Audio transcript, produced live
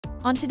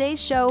On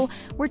today's show,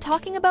 we're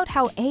talking about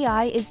how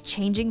AI is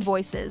changing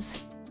voices.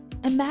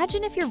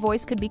 Imagine if your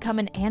voice could become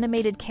an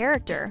animated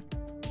character.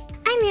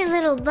 I'm your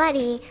little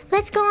buddy.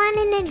 Let's go on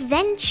an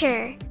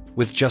adventure.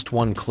 With just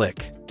one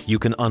click, you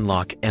can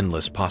unlock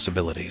endless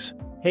possibilities.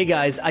 Hey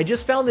guys, I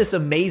just found this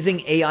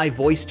amazing AI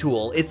voice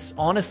tool. It's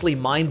honestly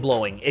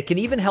mind-blowing. It can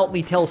even help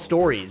me tell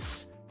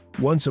stories.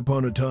 Once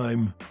upon a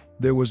time,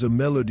 there was a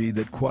melody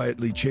that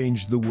quietly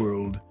changed the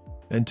world,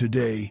 and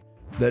today,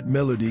 that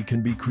melody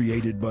can be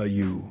created by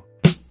you.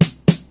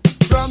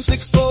 Drums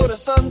explode, a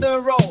thunder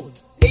roll.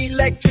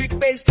 Electric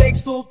bass takes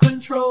full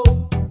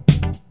control.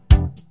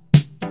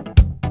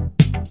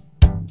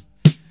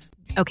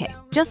 Okay,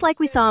 just like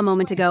we saw a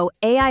moment ago,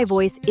 AI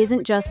voice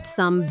isn't just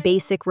some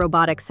basic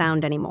robotic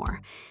sound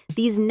anymore.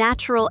 These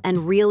natural and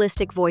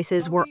realistic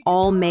voices were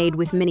all made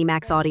with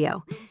MiniMax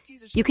audio.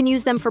 You can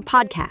use them for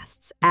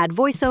podcasts, add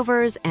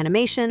voiceovers,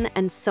 animation,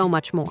 and so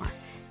much more.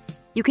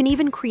 You can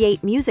even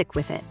create music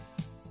with it.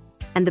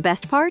 And the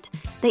best part?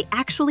 They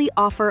actually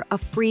offer a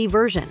free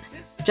version.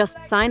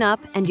 Just sign up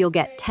and you'll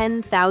get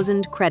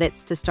 10,000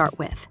 credits to start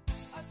with.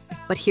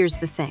 But here's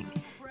the thing.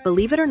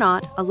 Believe it or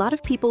not, a lot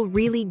of people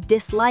really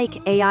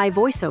dislike AI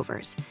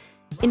voiceovers.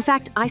 In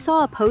fact, I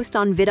saw a post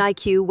on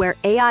vidIQ where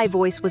AI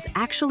voice was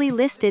actually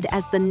listed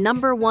as the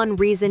 #1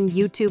 reason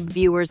YouTube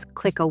viewers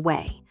click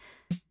away.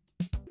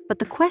 But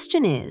the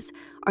question is,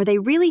 are they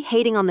really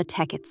hating on the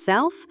tech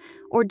itself,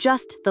 or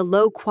just the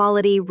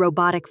low-quality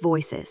robotic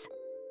voices?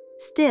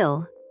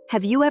 Still,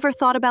 have you ever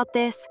thought about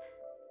this?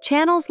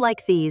 Channels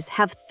like these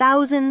have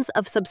thousands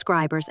of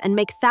subscribers and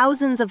make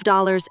thousands of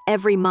dollars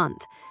every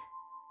month.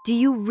 Do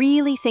you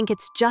really think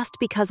it's just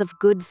because of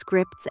good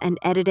scripts and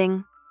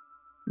editing?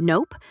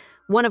 Nope.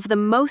 One of the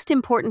most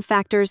important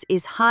factors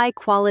is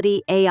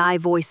high-quality AI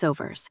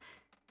voiceovers.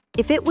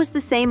 If it was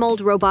the same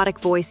old robotic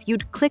voice,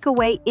 you'd click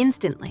away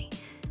instantly.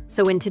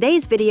 So in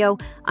today's video,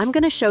 I'm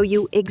going to show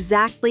you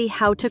exactly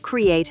how to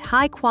create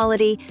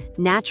high-quality,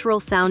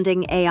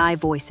 natural-sounding AI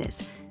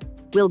voices.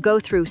 We'll go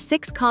through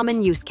 6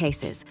 common use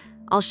cases.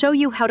 I'll show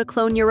you how to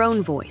clone your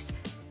own voice,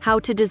 how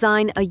to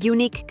design a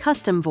unique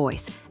custom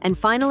voice, and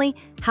finally,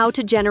 how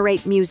to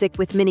generate music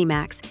with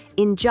MiniMax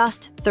in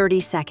just 30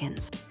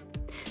 seconds.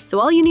 So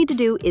all you need to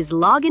do is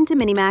log into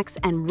MiniMax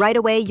and right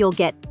away you'll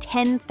get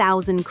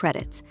 10,000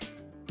 credits.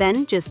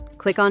 Then just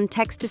click on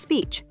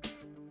text-to-speech.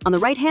 On the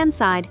right-hand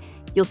side,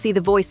 you'll see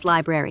the voice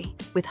library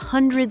with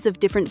hundreds of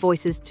different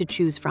voices to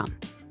choose from.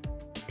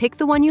 Pick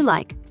the one you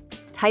like,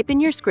 type in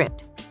your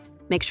script,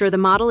 make sure the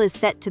model is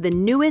set to the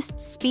newest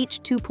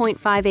Speech 2.5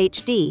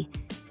 HD,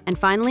 and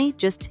finally,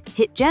 just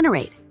hit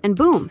generate, and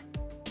boom,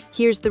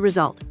 here's the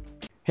result.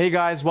 Hey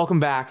guys, welcome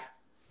back.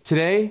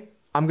 Today,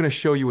 I'm gonna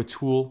show you a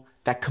tool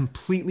that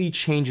completely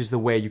changes the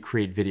way you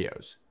create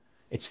videos.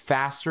 It's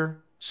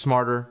faster,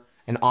 smarter,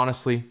 and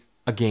honestly,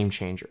 a game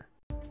changer.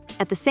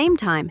 At the same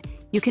time,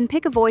 you can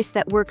pick a voice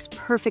that works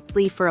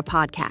perfectly for a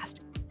podcast.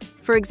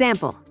 For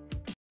example,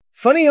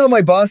 funny how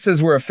my boss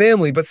says we're a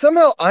family, but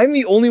somehow I'm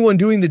the only one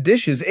doing the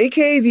dishes,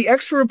 aka the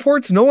extra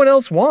reports no one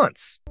else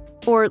wants.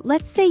 or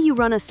let's say you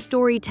run a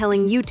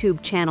storytelling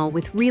YouTube channel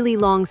with really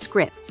long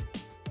scripts.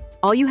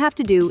 All you have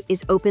to do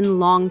is open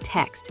long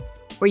text,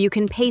 where you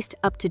can paste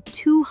up to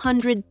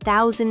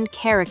 200,000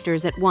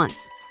 characters at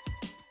once.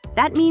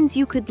 That means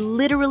you could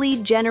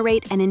literally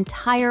generate an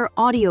entire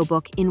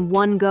audiobook in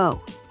one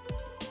go.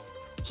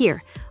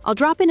 Here, I'll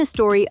drop in a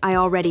story I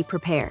already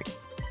prepared.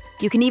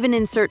 You can even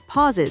insert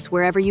pauses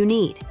wherever you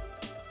need.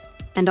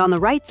 And on the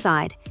right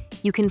side,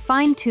 you can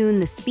fine-tune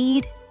the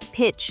speed,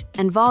 pitch,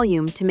 and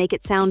volume to make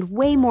it sound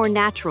way more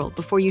natural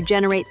before you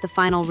generate the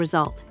final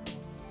result.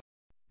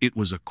 It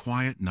was a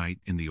quiet night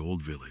in the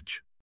old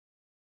village.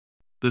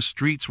 The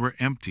streets were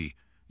empty,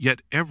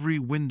 yet every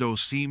window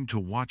seemed to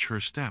watch her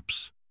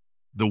steps.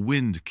 The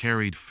wind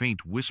carried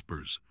faint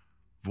whispers,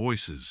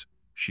 voices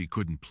she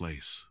couldn't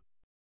place.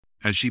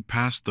 As she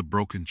passed the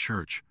broken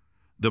church,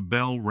 the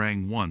bell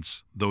rang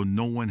once, though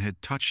no one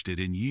had touched it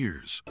in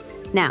years.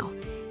 Now,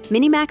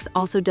 MiniMax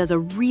also does a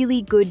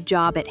really good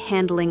job at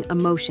handling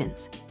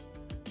emotions.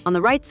 On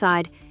the right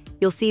side,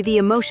 you'll see the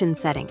emotion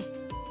setting.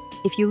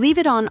 If you leave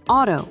it on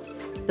auto,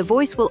 the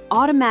voice will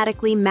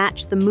automatically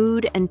match the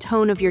mood and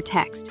tone of your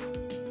text.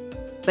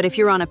 But if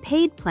you're on a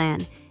paid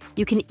plan,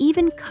 you can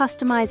even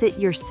customize it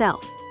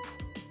yourself,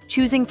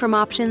 choosing from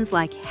options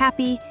like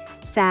happy,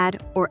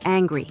 sad, or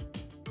angry.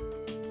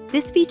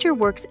 This feature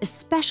works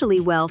especially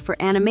well for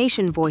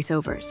animation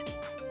voiceovers.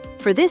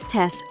 For this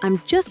test,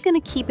 I'm just going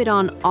to keep it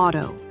on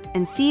auto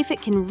and see if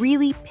it can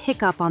really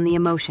pick up on the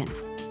emotion.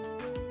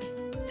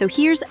 So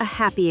here's a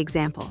happy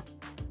example.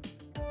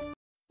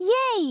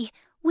 Yay!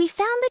 We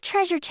found the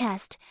treasure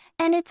chest,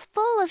 and it's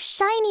full of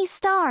shiny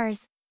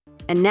stars.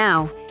 And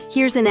now,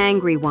 here's an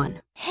angry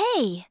one.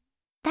 Hey!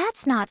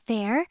 That's not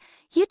fair.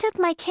 You took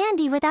my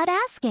candy without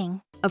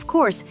asking. Of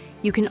course,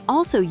 you can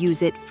also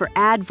use it for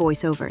ad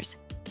voiceovers.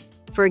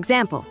 For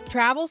example,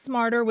 travel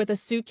smarter with a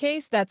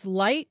suitcase that's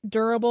light,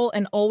 durable,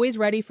 and always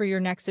ready for your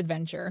next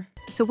adventure.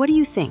 So what do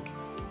you think?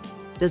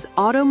 Does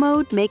auto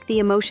mode make the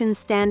emotions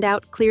stand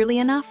out clearly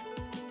enough?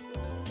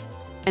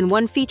 And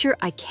one feature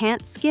I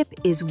can't skip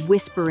is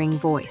whispering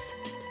voice.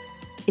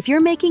 If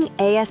you're making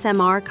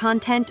ASMR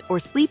content or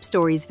sleep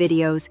stories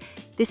videos,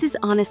 this is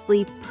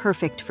honestly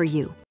perfect for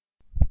you.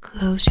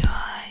 Close your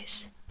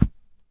eyes.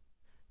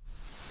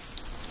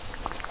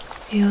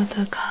 Feel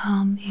the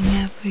calm in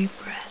every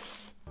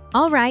breath.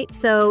 All right,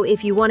 so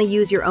if you want to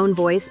use your own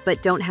voice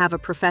but don't have a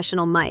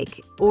professional mic,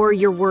 or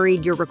you're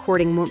worried your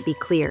recording won't be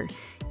clear,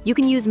 you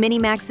can use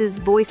MiniMax's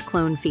voice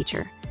clone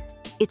feature.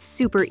 It's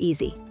super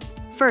easy.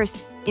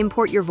 First,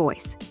 import your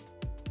voice.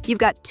 You've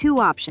got two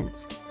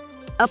options.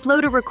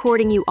 Upload a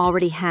recording you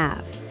already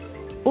have,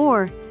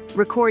 or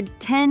record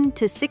 10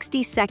 to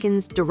 60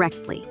 seconds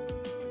directly.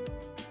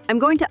 I'm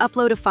going to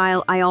upload a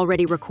file I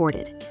already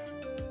recorded.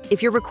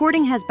 If your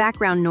recording has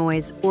background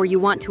noise or you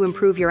want to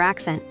improve your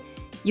accent,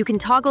 you can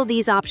toggle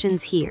these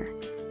options here.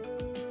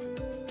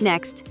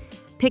 Next,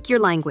 pick your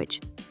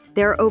language.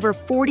 There are over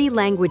 40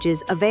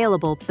 languages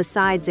available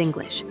besides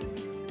English.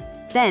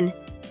 Then,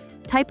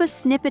 type a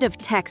snippet of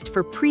text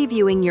for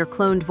previewing your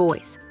cloned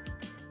voice.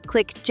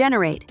 Click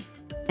Generate,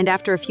 and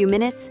after a few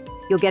minutes,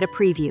 you'll get a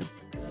preview.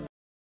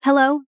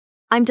 Hello,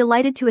 I'm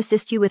delighted to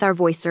assist you with our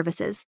voice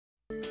services.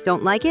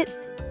 Don't like it?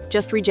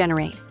 Just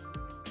regenerate.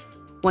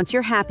 Once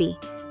you're happy,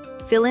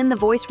 fill in the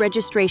voice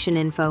registration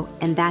info,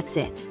 and that's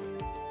it.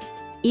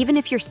 Even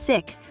if you're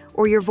sick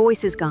or your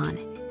voice is gone,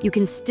 you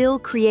can still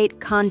create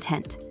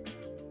content.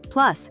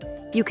 Plus,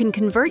 you can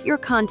convert your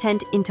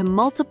content into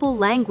multiple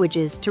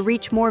languages to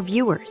reach more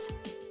viewers.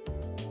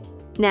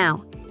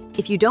 Now,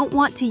 if you don't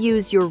want to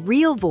use your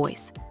real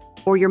voice,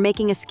 or you're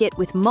making a skit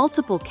with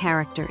multiple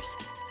characters,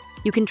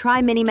 you can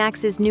try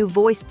MiniMax's new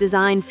voice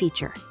design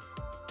feature.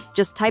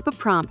 Just type a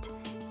prompt,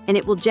 and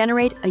it will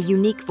generate a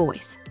unique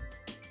voice.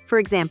 For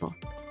example,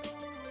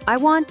 I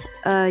want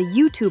a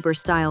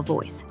YouTuber-style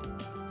voice.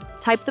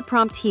 Type the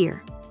prompt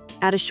here,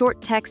 add a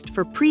short text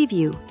for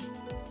preview,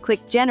 click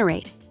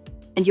Generate,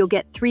 and you'll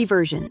get 3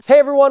 versions. Hey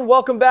everyone,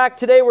 welcome back.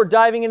 Today we're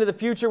diving into the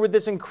future with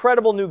this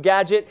incredible new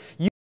gadget.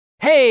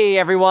 Hey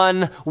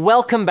everyone,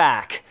 welcome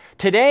back.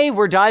 Today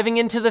we're diving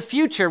into the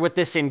future with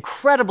this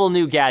incredible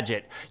new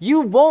gadget.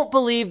 You won't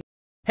believe...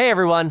 Hey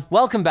everyone,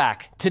 welcome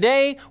back.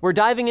 Today we're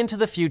diving into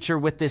the future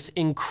with this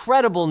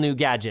incredible new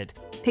gadget.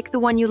 Pick the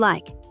one you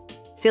like,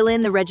 fill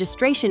in the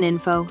registration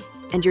info,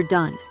 and you're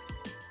done.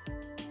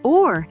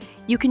 Or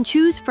you can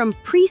choose from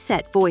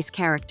preset voice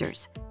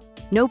characters.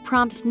 No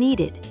prompt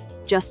needed,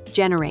 just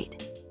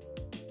generate.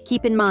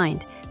 Keep in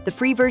mind, the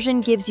free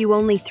version gives you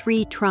only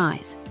 3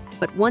 tries,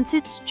 but once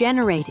it's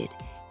generated,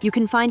 you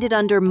can find it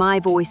under My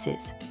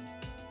Voices.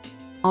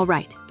 All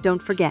right,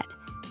 don't forget,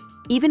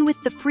 even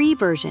with the free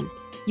version,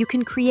 you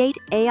can create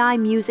AI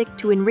music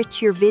to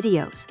enrich your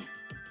videos.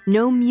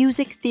 No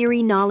music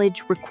theory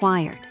knowledge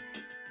required.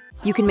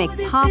 You can make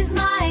pop. This is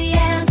my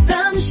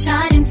anthem,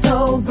 shining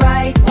so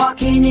bright,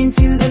 walking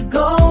into the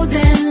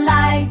golden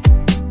light.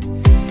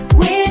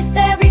 With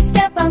every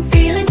step I'm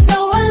feeling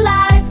so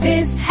alive.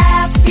 This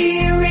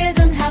happy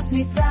rhythm helps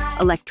me thrive.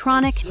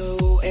 Electronic.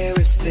 Slow air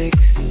is thick.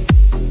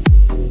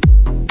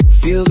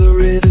 Feel the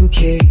rhythm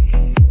kick.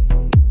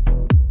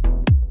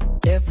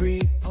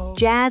 Every pulse.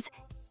 Jazz.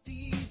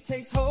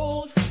 Takes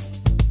hold.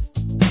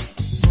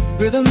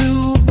 Rhythm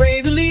move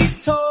bravely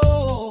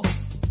told.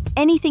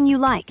 Anything you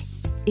like.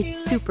 It's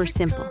super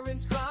simple.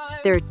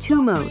 There are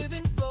 2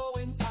 modes.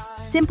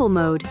 Simple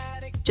mode,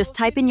 just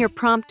type in your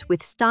prompt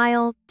with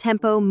style,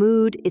 tempo,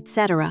 mood,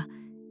 etc.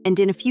 And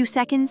in a few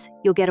seconds,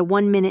 you'll get a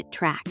 1-minute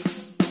track.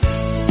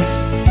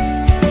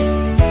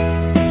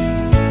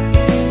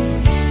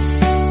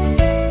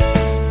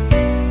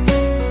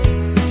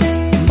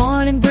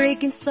 Morning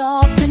breaking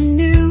soft and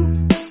new.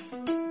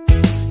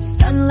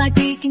 Sunlight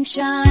peeking,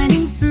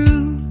 shining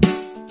through.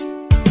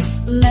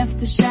 Left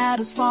the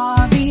shadows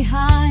far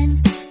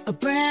behind. A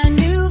brand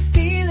new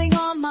feeling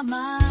on my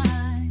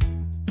mind.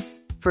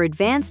 For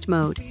advanced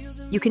mode,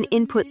 you can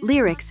input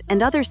lyrics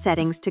and other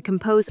settings to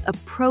compose a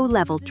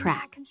pro-level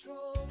track.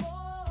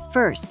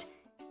 First,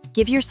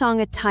 give your song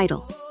a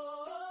title,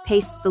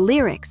 paste the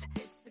lyrics,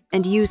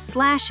 and use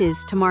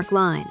slashes to mark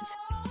lines.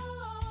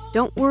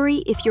 Don't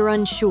worry if you're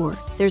unsure,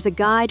 there's a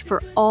guide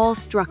for all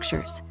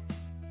structures.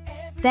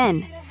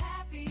 Then,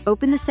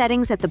 open the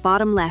settings at the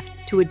bottom left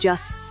to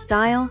adjust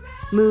style,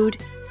 mood,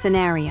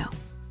 scenario.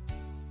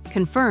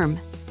 Confirm,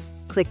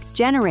 click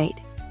Generate,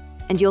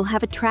 and you'll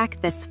have a track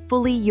that's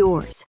fully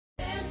yours.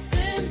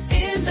 Dancing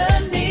in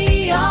the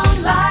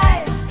neon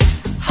light,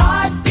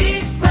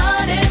 heartbeat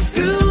running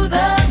through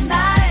the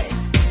night.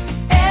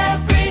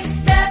 Every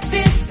step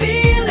is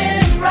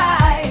feeling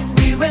right.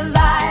 We were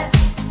live,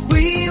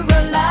 we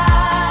were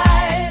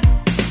live.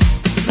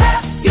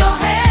 Clap your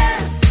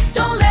hands,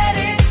 don't let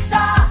it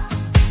stop.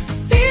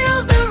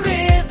 Feel the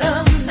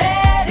rhythm,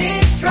 let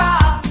it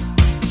drop.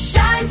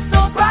 Shine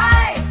so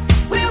bright,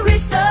 we'll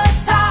reach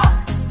the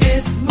top.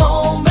 This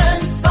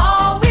moment's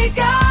all we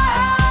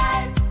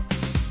got.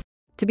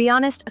 To be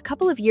honest, a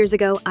couple of years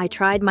ago, I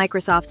tried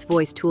Microsoft's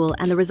voice tool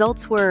and the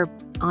results were,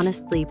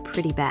 honestly,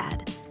 pretty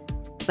bad.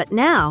 But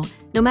now,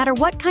 no matter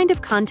what kind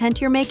of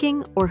content you're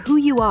making or who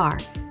you are,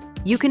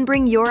 You can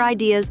bring your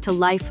ideas to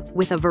life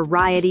with a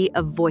variety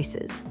of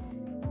voices.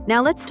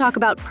 Now let's talk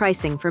about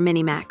pricing for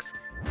MiniMax.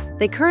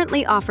 They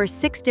currently offer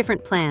 6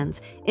 different plans,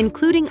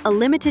 including a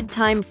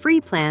limited-time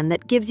free plan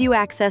that gives you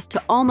access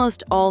to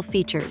almost all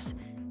features.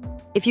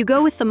 If you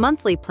go with the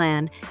monthly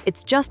plan,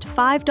 it's just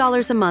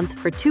 $5 a month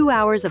for 2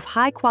 hours of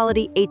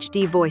high-quality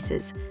HD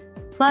voices,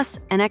 plus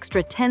an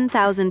extra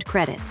 10,000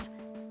 credits.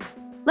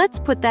 Let's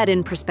put that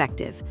in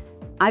perspective.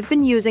 I've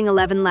been using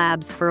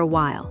ElevenLabs for a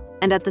while,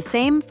 and at the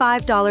same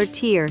 $5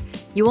 tier,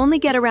 you only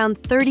get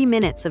around 30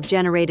 minutes of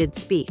generated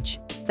speech.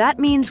 That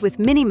means with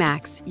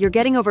MiniMax, you're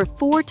getting over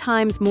 4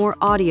 times more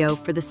audio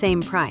for the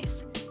same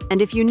price.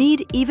 And if you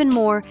need even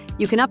more,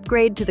 you can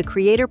upgrade to the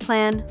Creator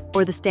Plan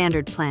or the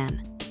Standard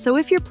Plan. So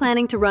if you're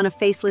planning to run a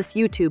Faceless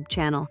YouTube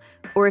channel,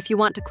 or if you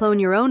want to clone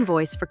your own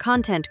voice for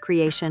content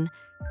creation,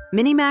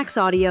 MiniMax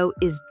Audio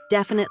is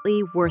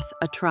definitely worth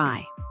a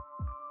try.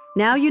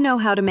 Now you know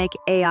how to make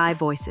AI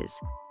voices.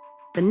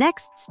 The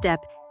next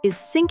step is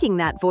syncing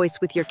that voice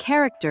with your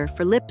character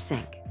for lip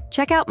sync.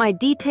 Check out my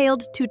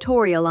detailed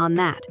tutorial on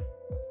that.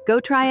 Go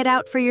try it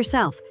out for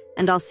yourself,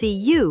 and I'll see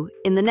you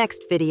in the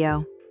next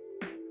video.